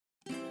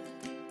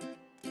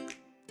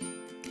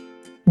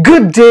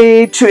Good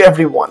day to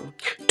everyone.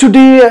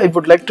 Today I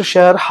would like to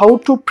share how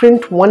to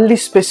print only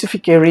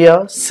specific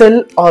area,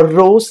 cell or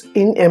rows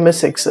in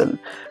MS Excel.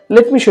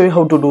 Let me show you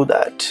how to do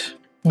that.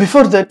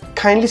 Before that,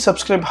 kindly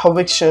subscribe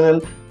HowX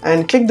channel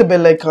and click the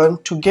bell icon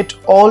to get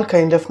all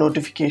kind of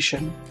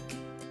notification.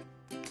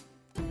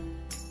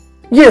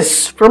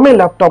 Yes, from my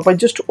laptop I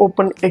just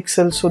opened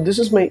Excel. So this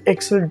is my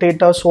Excel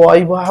data. So I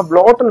have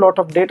lot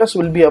of data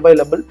will be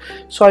available.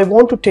 So I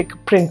want to take a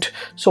print.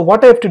 So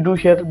what I have to do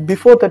here,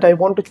 before that I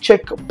want to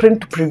check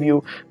print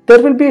preview.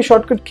 There will be a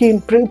shortcut key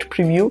in print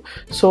preview.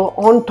 So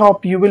on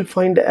top you will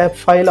find a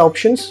file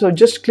options. So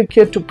just click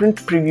here to print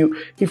preview.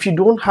 If you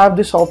don't have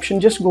this option,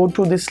 just go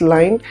to this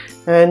line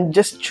and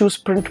just choose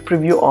print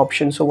preview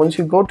option. So once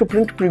you go to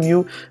print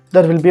preview,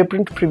 there will be a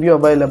print preview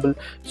available.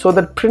 So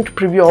that print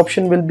preview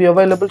option will be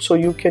available, so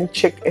you can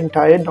check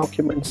entire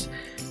documents.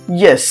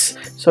 Yes,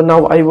 so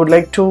now I would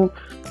like to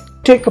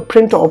take a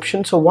print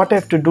option. So what I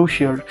have to do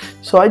here,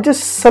 so I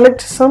just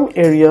select some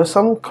area,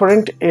 some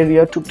current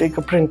area to take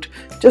a print.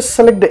 Just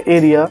select the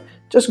area,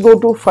 just go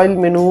to file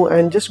menu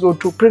and just go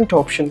to print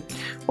option.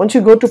 Once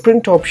you go to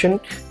print option,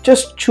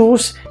 just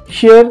choose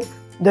here.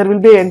 There will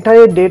be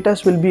entire data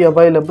will be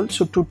available,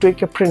 so to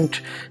take a print.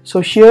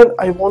 So here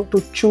I want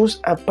to choose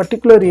a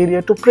particular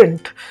area to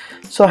print.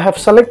 So I have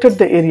selected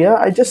the area.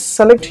 I just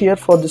select here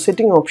for the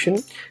setting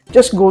option,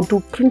 just go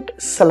to print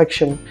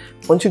selection.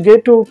 Once you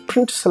get to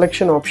print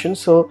selection option,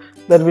 so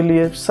there will be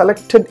a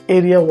selected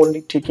area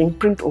only taking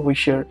print over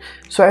here.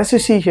 So as you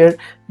see here,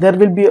 there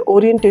will be a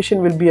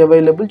orientation will be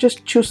available.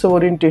 Just choose the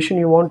orientation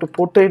you want to,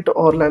 portrait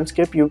or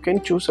landscape. You can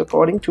choose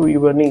according to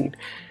your need.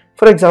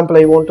 For example,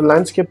 I want a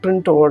landscape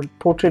print or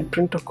portrait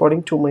print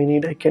according to my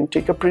need. I can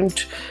take a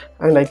print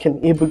and I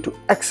can able to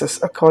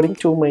access according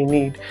to my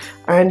need.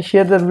 And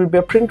here there will be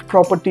a print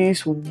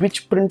properties.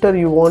 Which printer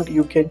you want,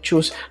 you can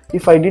choose.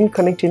 If I didn't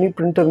connect any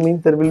printer,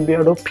 means there will be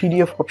Adobe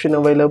PDF option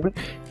available.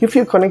 If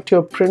you connect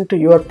your printer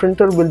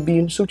will be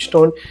in switched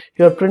on.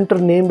 Your printer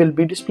name will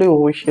be displayed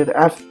over here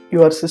as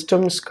your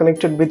system is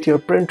connected with your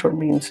printer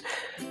means.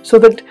 So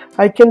that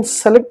I can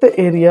select the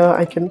area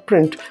I can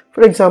print.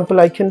 For example,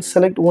 I can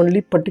select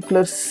only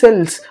particular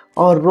cells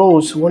or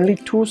rows. Only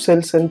 2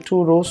 cells and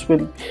 2 rows will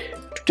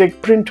to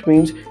take print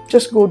means.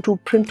 Just go to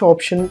print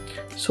option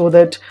so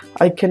that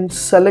I can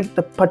select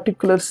the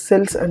particular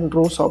cells and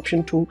rows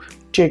option to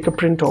take a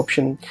print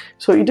option.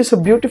 So it is a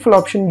beautiful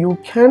option. You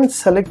can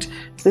select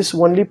this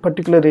only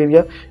particular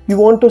area. You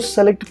want to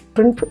select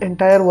print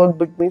entire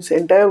workbook means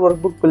entire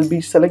workbook will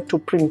be select to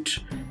print.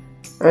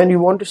 And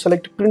you want to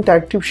select print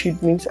active sheet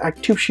means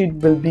active sheet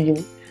will be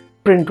in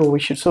print over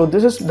here. So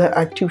this is the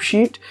active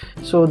sheet,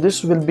 so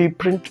this will be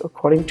print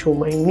according to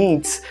my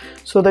needs.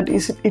 So that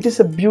is it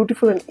is a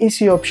beautiful and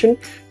easy option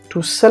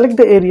to select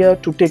the area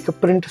to take a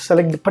print,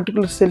 select the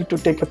particular cell to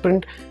take a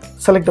print,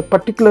 select the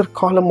particular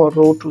column or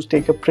row to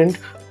take a print,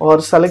 or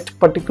select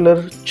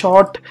particular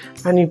chart,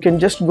 and you can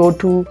just go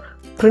to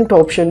print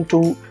option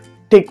to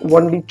take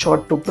only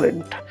chart to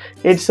print.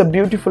 It's a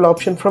beautiful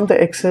option from the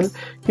Excel.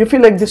 If you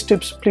like these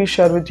tips, please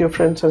share with your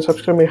friends and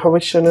subscribe my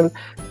HowX channel.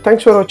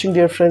 Thanks for watching,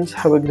 dear friends.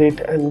 Have a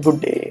great and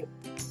good day.